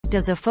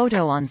Does a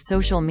photo on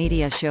social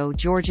media show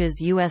Georgia's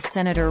U.S.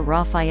 Senator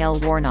Raphael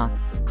Warnock,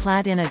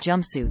 clad in a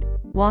jumpsuit,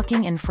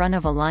 walking in front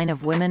of a line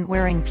of women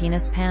wearing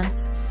penis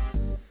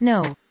pants?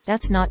 No,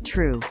 that's not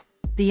true.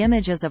 The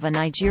image is of a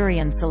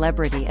Nigerian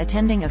celebrity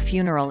attending a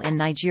funeral in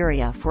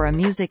Nigeria for a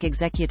music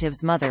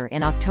executive's mother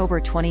in October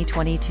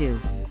 2022.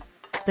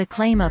 The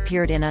claim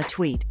appeared in a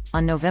tweet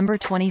on November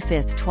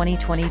 25,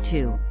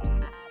 2022.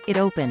 It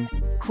opened,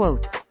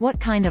 quote, "What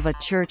kind of a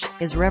church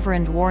is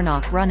Reverend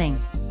Warnock running?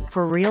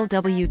 For real,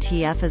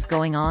 WTF is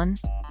going on?"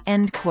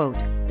 End quote.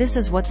 This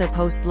is what the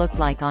post looked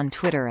like on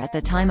Twitter at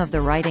the time of the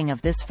writing of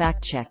this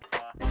fact check.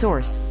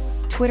 Source: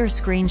 Twitter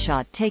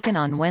screenshot taken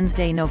on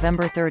Wednesday,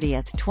 November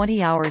 30,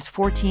 20 hours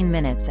 14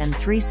 minutes and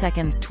 3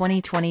 seconds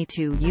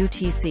 2022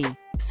 UTC.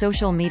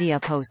 Social media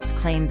posts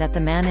claim that the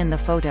man in the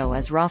photo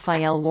is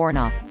Raphael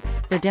Warnock,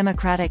 the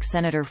Democratic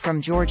senator from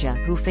Georgia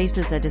who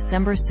faces a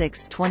December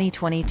 6,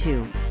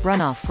 2022,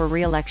 runoff for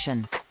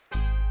re-election.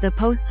 The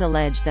posts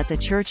allege that the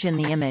church in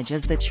the image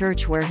is the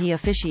church where he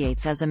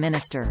officiates as a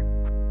minister.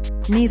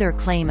 Neither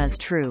claim is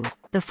true.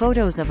 The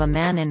photos of a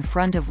man in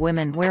front of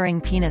women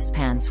wearing penis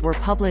pants were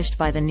published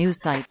by the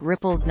news site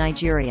Ripples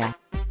Nigeria,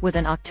 with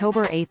an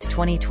October 8,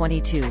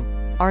 2022,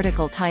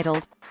 article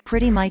titled,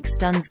 "Pretty Mike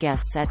Stuns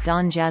Guests at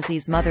Don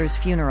Jazzy's Mother's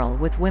Funeral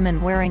with Women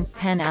Wearing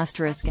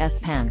 **S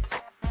Pants."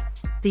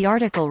 The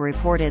article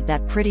reported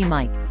that Pretty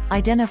Mike,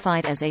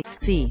 identified as a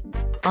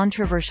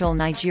controversial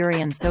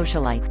Nigerian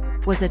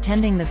socialite, was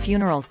attending the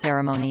funeral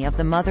ceremony of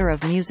the mother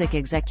of music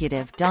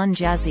executive Don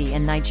Jazzy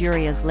in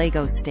Nigeria's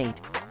Lagos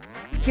state.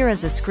 Here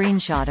is a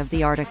screenshot of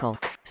the article.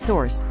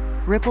 Source: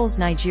 Ripples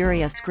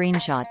Nigeria.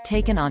 Screenshot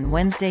taken on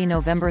Wednesday,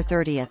 November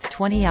 30,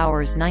 20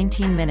 hours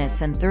 19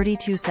 minutes and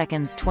 32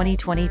 seconds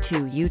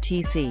 2022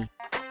 UTC.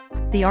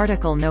 The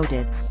article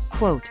noted,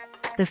 quote,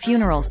 "The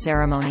funeral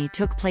ceremony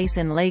took place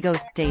in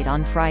Lagos State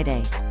on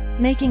Friday.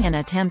 Making an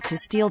attempt to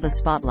steal the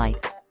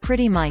spotlight,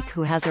 Pretty Mike,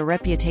 who has a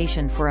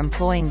reputation for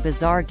employing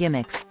bizarre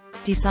gimmicks,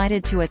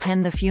 decided to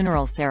attend the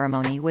funeral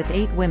ceremony with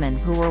 8 women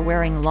who were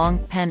wearing long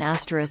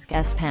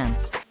 **S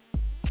pants."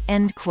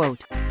 End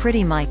quote.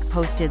 Pretty Mike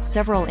posted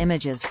several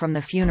images from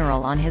the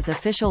funeral on his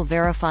official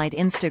verified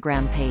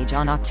Instagram page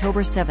on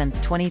October 7,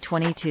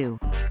 2022.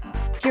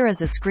 Here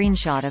is a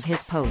screenshot of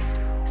his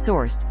post.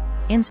 Source: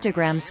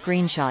 Instagram.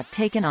 Screenshot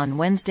taken on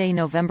Wednesday,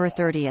 November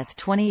 30,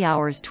 20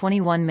 hours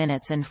 21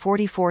 minutes and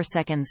 44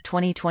 seconds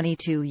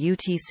 2022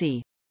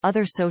 UTC.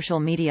 Other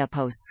social media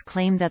posts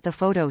claim that the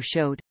photo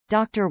showed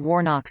Dr.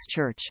 Warnock's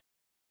church.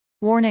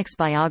 Warnock's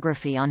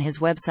biography on his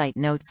website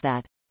notes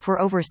that, for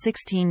over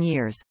 16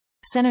 years,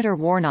 Senator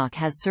Warnock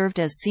has served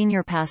as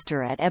senior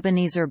pastor at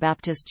Ebenezer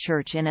Baptist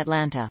Church in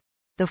Atlanta,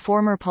 the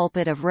former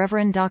pulpit of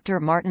Reverend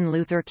Dr. Martin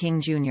Luther King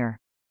Jr.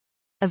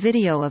 A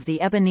video of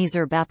the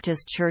Ebenezer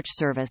Baptist Church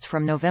service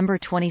from November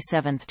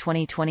 27,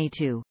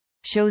 2022,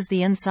 shows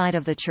the inside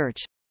of the church,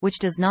 which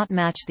does not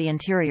match the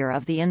interior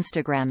of the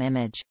Instagram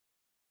image.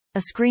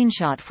 A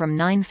screenshot from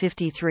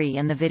 9:53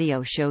 in the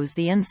video shows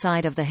the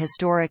inside of the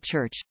historic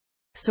church.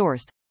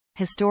 Source: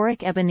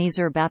 Historic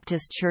Ebenezer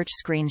Baptist Church.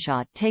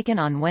 Screenshot taken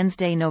on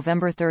Wednesday,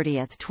 November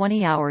 30,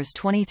 20 hours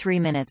 23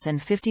 minutes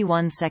and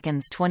 51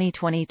 seconds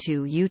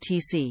 2022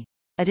 UTC.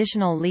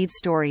 Additional lead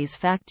stories.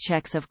 Fact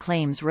checks of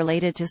claims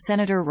related to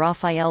Senator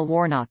Raphael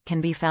Warnock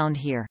can be found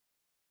here.